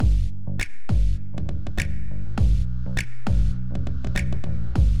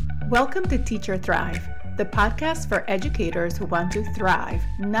Welcome to Teacher Thrive, the podcast for educators who want to thrive,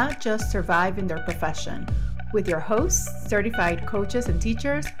 not just survive in their profession, with your hosts, certified coaches and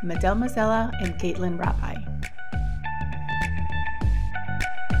teachers, Medel Mazzella and Caitlin Rabbi.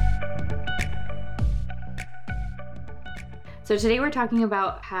 So today we're talking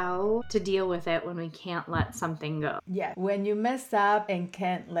about how to deal with it when we can't let something go. Yeah, when you mess up and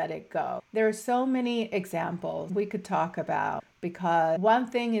can't let it go. There are so many examples we could talk about because one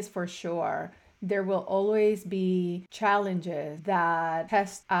thing is for sure, there will always be challenges that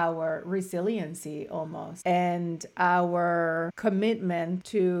test our resiliency almost and our commitment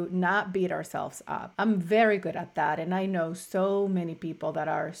to not beat ourselves up. I'm very good at that. And I know so many people that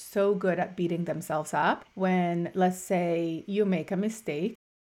are so good at beating themselves up when, let's say, you make a mistake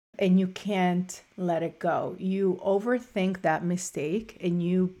and you can't let it go. You overthink that mistake and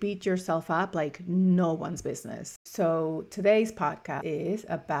you beat yourself up like no one's business. So today's podcast is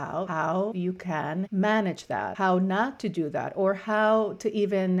about how you can manage that, how not to do that, or how to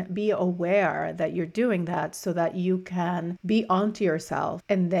even be aware that you're doing that so that you can be onto yourself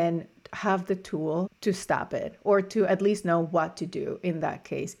and then have the tool to stop it or to at least know what to do in that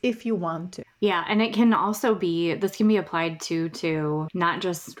case if you want to. Yeah, and it can also be, this can be applied to not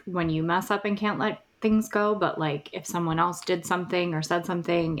just when you mess up and can't let things go, but like if someone else did something or said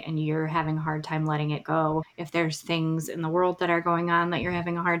something and you're having a hard time letting it go, if there's things in the world that are going on that you're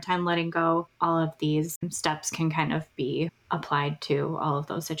having a hard time letting go, all of these steps can kind of be applied to all of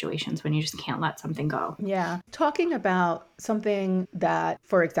those situations when you just can't let something go. Yeah. Talking about something that,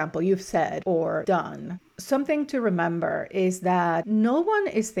 for example, you've said or done, something to remember is that no one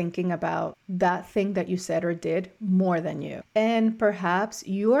is thinking about that thing that you said or did more than you. And perhaps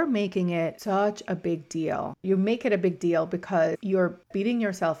you're making it such a big deal. You make it a big deal because you're beating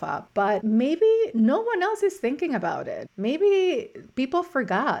yourself up, but maybe no one else is thinking about it. Maybe people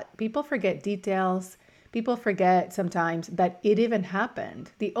forgot. People forget details. People forget sometimes that it even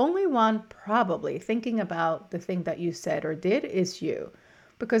happened. The only one probably thinking about the thing that you said or did is you.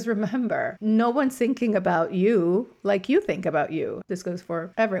 Because remember, no one's thinking about you like you think about you. This goes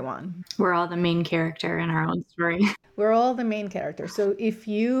for everyone. We're all the main character in our own story. We're all the main character. So if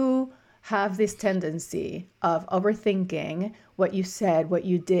you have this tendency of overthinking what you said, what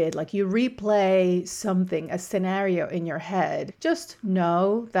you did, like you replay something, a scenario in your head, just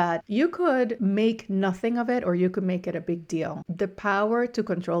know that you could make nothing of it or you could make it a big deal. The power to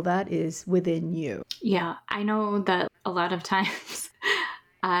control that is within you. Yeah, I know that a lot of times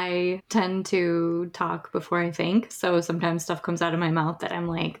I tend to talk before I think. So sometimes stuff comes out of my mouth that I'm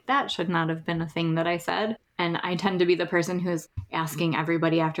like, that should not have been a thing that I said. And I tend to be the person who's asking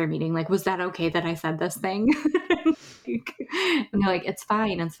everybody after a meeting, like, was that okay that I said this thing? And they're like, it's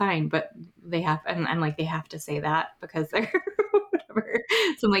fine. But they have, and I'm like, they have to say that because they're whatever.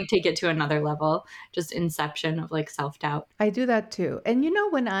 So I'm like, take it to another level, just inception of like self-doubt. I do that too. And you know,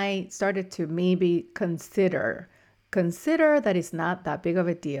 when I started to maybe consider that it's not that big of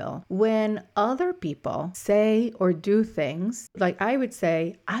a deal. When other people say or do things, like I would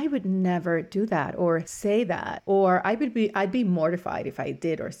say, I would never do that or say that, or I'd be mortified if I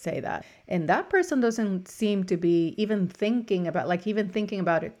did or say that. And that person doesn't seem to be even thinking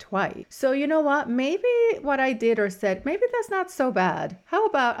about it twice. So you know what? Maybe what I did or said, maybe that's not so bad. How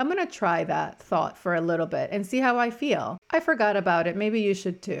about I'm going to try that thought for a little bit and see how I feel. I forgot about it. Maybe you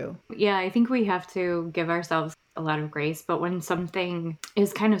should too. Yeah, I think we have to give ourselves a lot of grace, but when something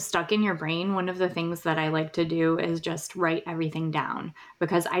is kind of stuck in your brain, one of the things that I like to do is just write everything down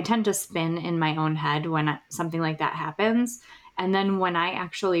because I tend to spin in my own head when something like that happens. And then when I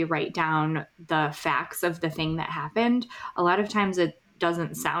actually write down the facts of the thing that happened, a lot of times it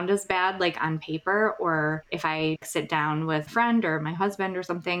doesn't sound as bad like on paper, or if I sit down with a friend or my husband or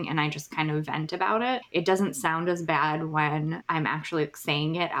something and I just kind of vent about it, it doesn't sound as bad when I'm actually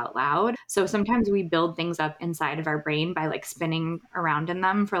saying it out loud. So sometimes we build things up inside of our brain by like spinning around in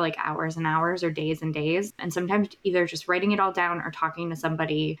them for like hours and hours or days and days. And sometimes either just writing it all down or talking to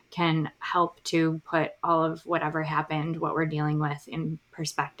somebody can help to put all of whatever happened, what we're dealing with in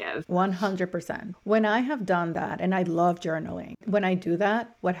perspective. 100%. When I have done that, and I love journaling, when I do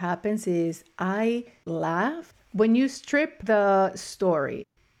that, what happens is I laugh. When you strip the story,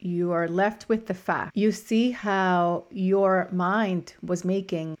 you are left with the fact. You see how your mind was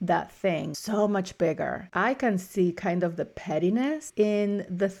making that thing so much bigger. I can see kind of the pettiness in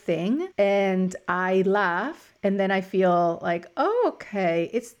the thing and I laugh and then I feel like, oh,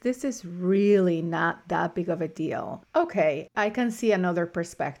 okay, this is really not that big of a deal. Okay, I can see another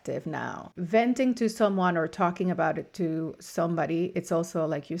perspective now. Venting to someone or talking about it to somebody, it's also,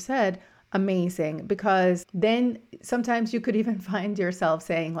 like you said, amazing, because then sometimes you could even find yourself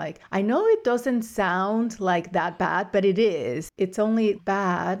saying like, I know it doesn't sound like that bad, but it is. It's only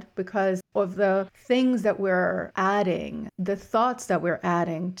bad because of the things that we're adding, the thoughts that we're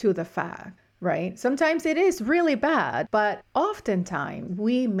adding to the fact. Right? Sometimes it is really bad, but oftentimes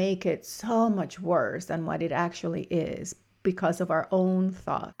we make it so much worse than what it actually is because of our own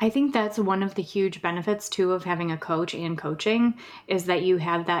thoughts. I think that's one of the huge benefits too of having a coach and coaching, is that you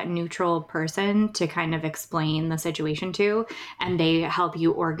have that neutral person to kind of explain the situation to, and they help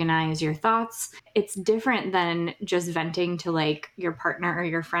you organize your thoughts. It's different than just venting to like your partner or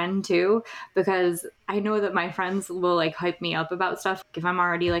your friend too, because I know that my friends will like hype me up about stuff. If I'm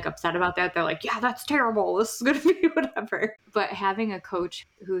already like upset about that, they're like, yeah, that's terrible. This is going to be whatever. But having a coach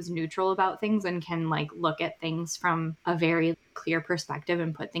who's neutral about things and can like look at things from a very clear perspective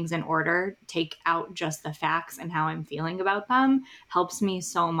and put things in order, take out just the facts and how I'm feeling about them, helps me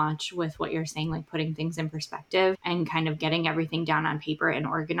so much with what you're saying, like putting things in perspective and kind of getting everything down on paper and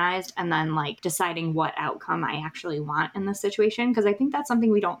organized, and then like deciding what outcome I actually want in this situation. Because I think that's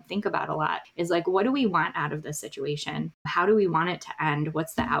something we don't think about a lot, is like, what do we want out of this situation? How do we want it to end?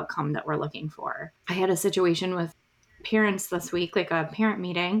 What's the outcome that we're looking for? I had a situation with parents this week, like a parent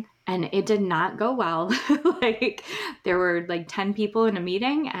meeting, and it did not go well. Like there were like 10 people in a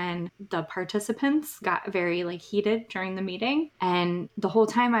meeting, and the participants got very like heated during the meeting. And the whole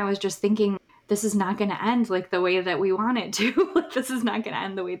time I was just thinking, this is not going to end like the way that we want it to. Like, this is not going to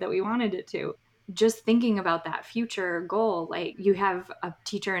end the way that we wanted it to. Just thinking about that future goal, like you have a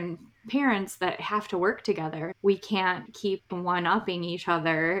teacher and parents that have to work together. We can't keep one-upping each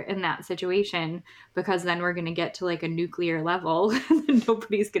other in that situation, because then we're going to get to like a nuclear level and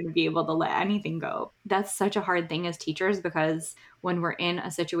nobody's going to be able to let anything go. That's such a hard thing as teachers, because when we're in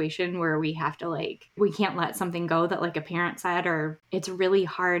a situation where we have to like, we can't let something go that like a parent said, or it's really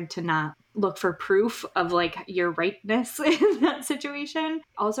hard to not look for proof of like your rightness in that situation.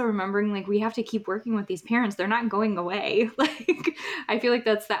 Also remembering like we have to keep working with these parents. They're not going away. Like I feel like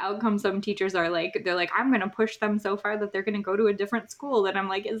that's the outcome some teachers are like, they're like, I'm going to push them so far that they're going to go to a different school. And I'm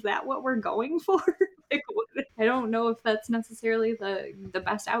like, is that what we're going for? Like, I don't know if that's necessarily the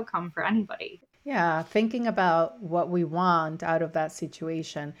best outcome for anybody. Yeah, thinking about what we want out of that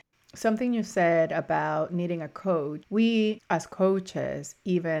situation. Something you said about needing a coach. We, as coaches,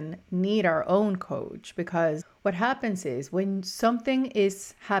 even need our own coach, because what happens is when something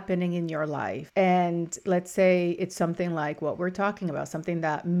is happening in your life, and let's say it's something like what we're talking about, something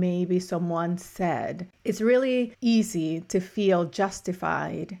that maybe someone said, it's really easy to feel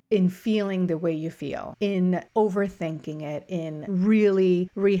justified in feeling the way you feel, in overthinking it, in really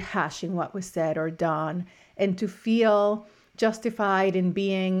rehashing what was said or done, and to feel justified in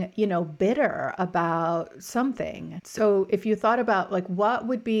being, bitter about something. So if you thought about like what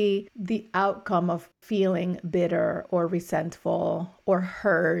would be the outcome of feeling bitter or resentful or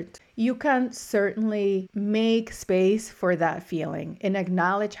hurt, you can certainly make space for that feeling and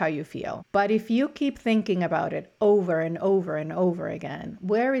acknowledge how you feel. But if you keep thinking about it over and over and over again,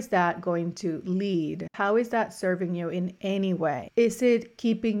 where is that going to lead? How is that serving you in any way? Is it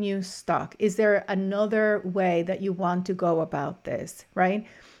keeping you stuck? Is there another way that you want to go about this, right?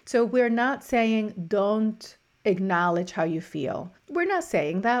 So we're not saying don't acknowledge how you feel. We're not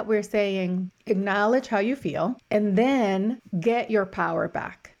saying that. We're saying acknowledge how you feel and then get your power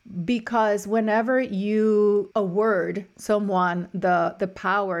back. Because whenever you award someone the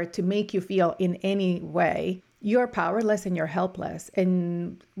power to make you feel in any way, you're powerless and you're helpless.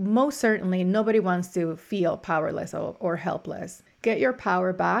 And most certainly nobody wants to feel powerless or helpless. Get your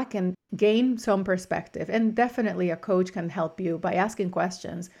power back and gain some perspective. And definitely a coach can help you by asking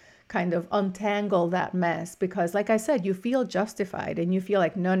questions, kind of untangle that mess, because like I said, you feel justified and you feel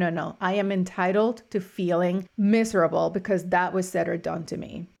like, no, I am entitled to feeling miserable because that was said or done to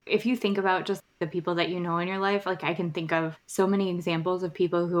me. If you think about just the people that you know in your life, like I can think of so many examples of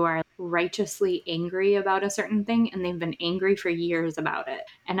people who are righteously angry about a certain thing and they've been angry for years about it.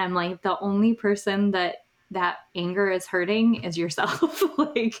 And I'm like, the only person that anger is hurting is yourself.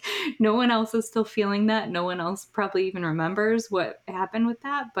 Like no one else is still feeling that. No one else probably even remembers what happened with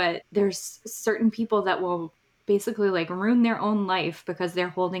that. But there's certain people that will basically like ruin their own life because they're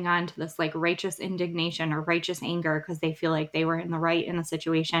holding on to this like righteous indignation or righteous anger because they feel like they were in the right in a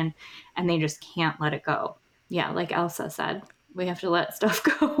situation and they just can't let it go. Yeah, like Elsa said, we have to let stuff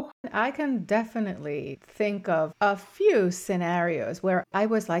go. I can definitely think of a few scenarios where I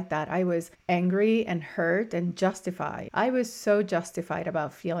was like that. I was angry and hurt and justified. I was so justified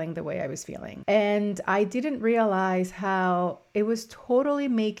about feeling the way I was feeling. And I didn't realize how it was totally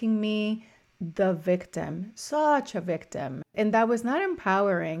making me the victim, such a victim. And that was not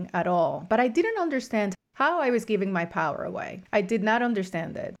empowering at all. But I didn't understand how I was giving my power away. I did not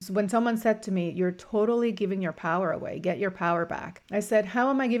understand it. When someone said to me, "You're totally giving your power away, get your power back," I said, "How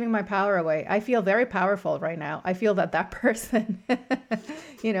am I giving my power away? I feel very powerful right now. I feel that person,"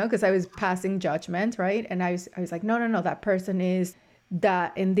 because I was passing judgment, right? And I was like, no, that person is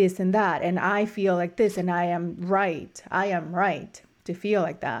that and this and that. And I feel like this and I am right. To feel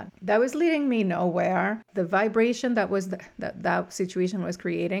like that. That was leading me nowhere. The vibration that was that situation was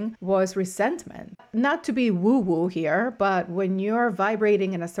creating was resentment. Not to be woo-woo here, but when you're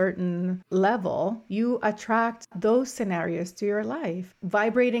vibrating in a certain level, you attract those scenarios to your life.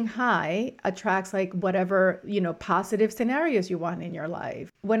 Vibrating high attracts like whatever, positive scenarios you want in your life.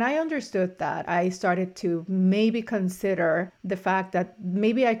 When I understood that, I started to maybe consider the fact that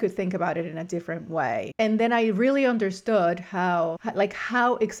maybe I could think about it in a different way. And then I really understood how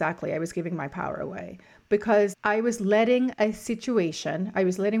exactly I was giving my power away, because I was letting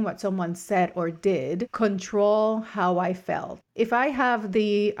what someone said or did control how I felt. If I have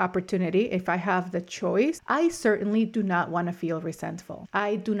the opportunity, if I have the choice, I certainly do not want to feel resentful.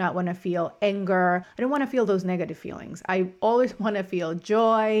 I do not want to feel anger. I don't want to feel those negative feelings. I always want to feel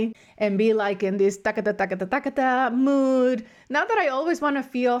joy and be like in this takata mood. Not that I always want to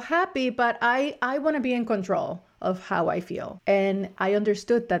feel happy, but I want to be in control of how I feel. And I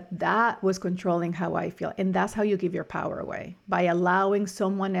understood that was controlling how I feel. And that's how you give your power away, by allowing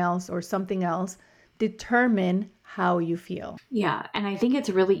someone else or something else determine how you feel. Yeah. And I think it's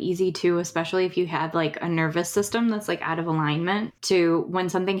really easy too, especially if you have like a nervous system that's like out of alignment, to when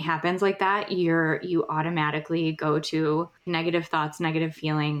something happens like that, you automatically go to negative thoughts, negative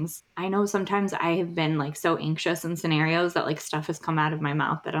feelings. I know sometimes I have been like so anxious in scenarios that like stuff has come out of my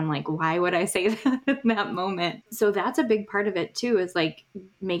mouth that I'm like, why would I say that in that moment? So that's a big part of it too, is like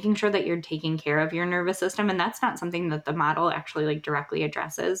making sure that you're taking care of your nervous system. And that's not something that the model actually like directly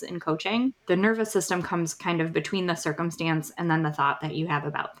addresses in coaching. The nervous system comes kind of between the circumstance and then the thought that you have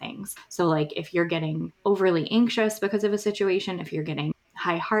about things. So like if you're getting overly anxious because of a situation, if you're getting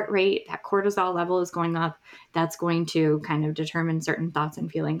high heart rate, that cortisol level is going up, that's going to kind of determine certain thoughts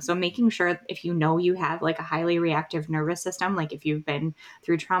and feelings. So making sure, if you know you have like a highly reactive nervous system, like if you've been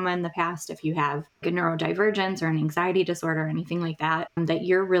through trauma in the past, if you have a neurodivergence or an anxiety disorder or anything like that, that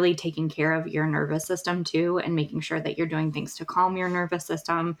you're really taking care of your nervous system too, and making sure that you're doing things to calm your nervous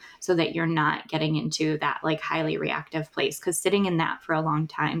system so that you're not getting into that like highly reactive place. Because sitting in that for a long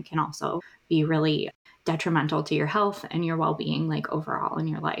time can also be really detrimental to your health and your well-being, like overall in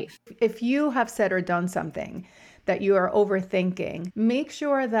your life. If you have said or done something that you are overthinking, make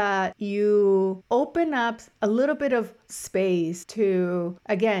sure that you open up a little bit of space to,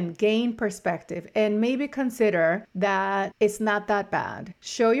 again, gain perspective and maybe consider that it's not that bad.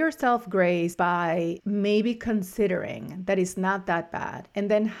 Show yourself grace by maybe considering that it's not that bad, and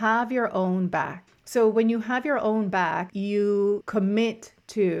then have your own back. So when you have your own back, you commit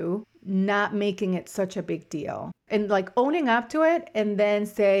to not making it such a big deal and like owning up to it, and then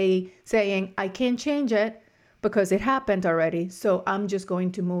saying, I can't change it because it happened already. So I'm just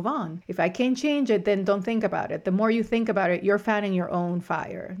going to move on. If I can't change it, then don't think about it. The more you think about it, you're fanning your own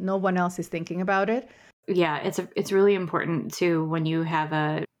fire. No one else is thinking about it. Yeah, it's really important to, when you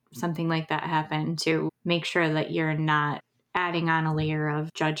have something like that happen, to make sure that you're not adding on a layer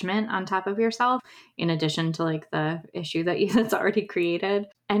of judgment on top of yourself, in addition to like the issue that's already created.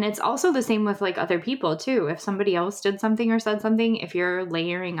 And it's also the same with like other people too. If somebody else did something or said something, if you're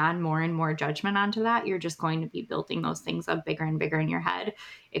layering on more and more judgment onto that, you're just going to be building those things up bigger and bigger in your head,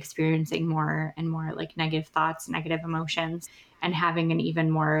 experiencing more and more like negative thoughts, negative emotions, and having an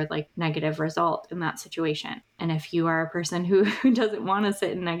even more like negative result in that situation. And if you are a person who doesn't want to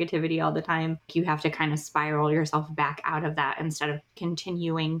sit in negativity all the time, you have to kind of spiral yourself back out of that instead of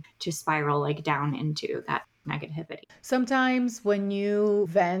continuing to spiral like down into that negativity. Sometimes when you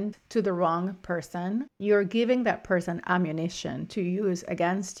vent to the wrong person, you're giving that person ammunition to use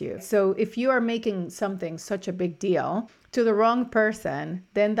against you. So if you are making something such a big deal to the wrong person,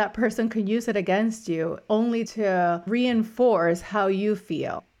 then that person can use it against you only to reinforce how you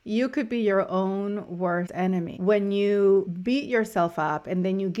feel. You could be your own worst enemy when you beat yourself up and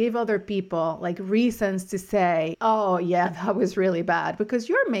then you give other people like reasons to say, oh yeah, that was really bad, because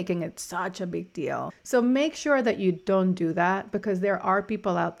you're making it such a big deal. So make sure that you don't do that, because there are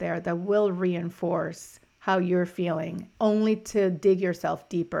people out there that will reinforce how you're feeling only to dig yourself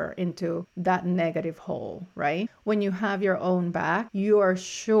deeper into that negative hole, right? When you have your own back, you are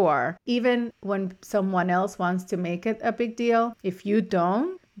sure, even when someone else wants to make it a big deal, if you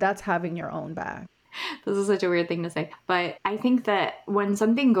don't, that's having your own back. This is such a weird thing to say. But I think that when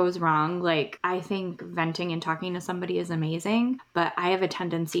something goes wrong, like I think venting and talking to somebody is amazing, but I have a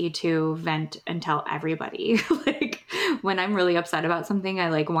tendency to vent and tell everybody. Like when I'm really upset about something, I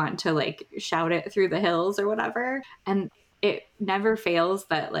like want to like shout it through the hills or whatever. And it never fails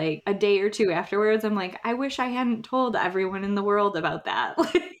that like a day or two afterwards, I'm like, I wish I hadn't told everyone in the world about that.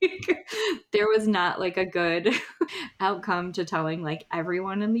 Like there was not like a good outcome to telling like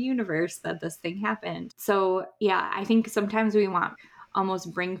everyone in the universe that this thing happened. So yeah, I think sometimes we want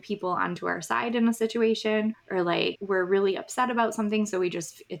almost bring people onto our side in a situation, or like we're really upset about something, so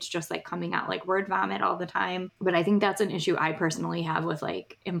it's just like coming out like word vomit all the time. But I think that's an issue I personally have with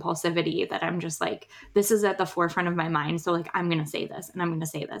like impulsivity, that I'm just like, this is at the forefront of my mind, so like I'm gonna say this and I'm gonna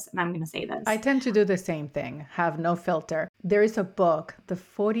say this and I'm gonna say this. I tend to do the same thing, have no filter. There is a book, The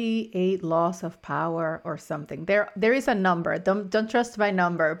 48 Laws of Power or something. There is a number. Don't trust my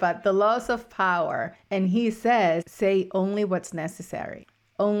number, but the laws of power. And he says, say only what's necessary.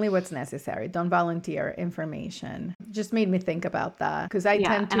 Only what's necessary. Don't volunteer information. Just made me think about that, because I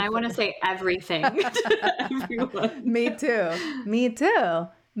tend to. And I want to say everything to everyone. Me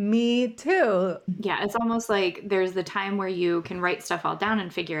too. Yeah, it's almost like there's the time where you can write stuff all down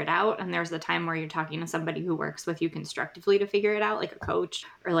and figure it out, and there's the time where you're talking to somebody who works with you constructively to figure it out, like a coach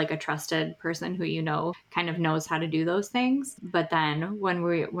or like a trusted person who you know kind of knows how to do those things. But then when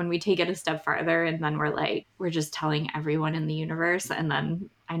we take it a step farther, and then we're just telling everyone in the universe, and then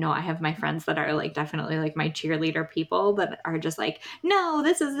I know I have my friends that are like definitely like my cheerleader people that are just like, no,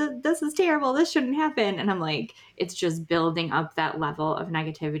 this is terrible. This shouldn't happen. And I'm like, it's just building up that level of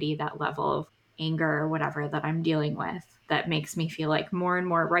negativity, that level of anger or whatever that I'm dealing with, that makes me feel like more and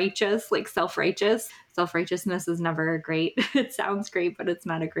more righteous, like self-righteous. Self-righteousness is never great. It sounds great, but it's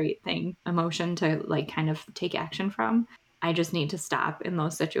not a great thing, emotion to like kind of take action from. I just need to stop in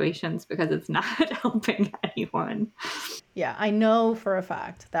those situations because it's not helping anyone. Yeah, I know for a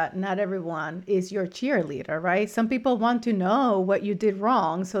fact that not everyone is your cheerleader, right? Some people want to know what you did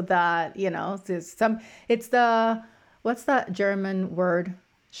wrong so that, what's that German word?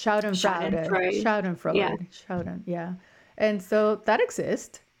 Schadenfreude. Schadenfreude. Yeah. And so that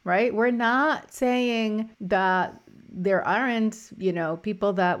exists, right? We're not saying that there aren't,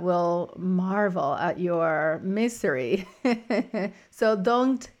 people that will marvel at your misery. So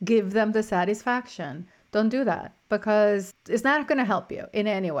don't give them the satisfaction. Don't do that, because it's not going to help you in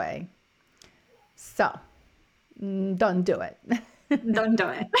any way. So don't do it. Don't do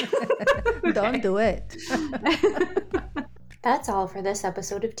it. Okay. Don't do it. That's all for this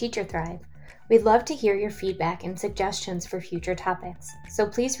episode of Teacher Thrive. We'd love to hear your feedback and suggestions for future topics, so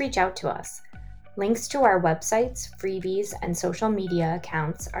please reach out to us. Links to our websites, freebies, and social media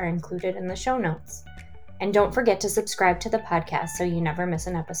accounts are included in the show notes. And don't forget to subscribe to the podcast so you never miss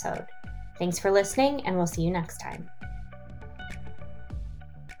an episode. Thanks for listening, and we'll see you next time.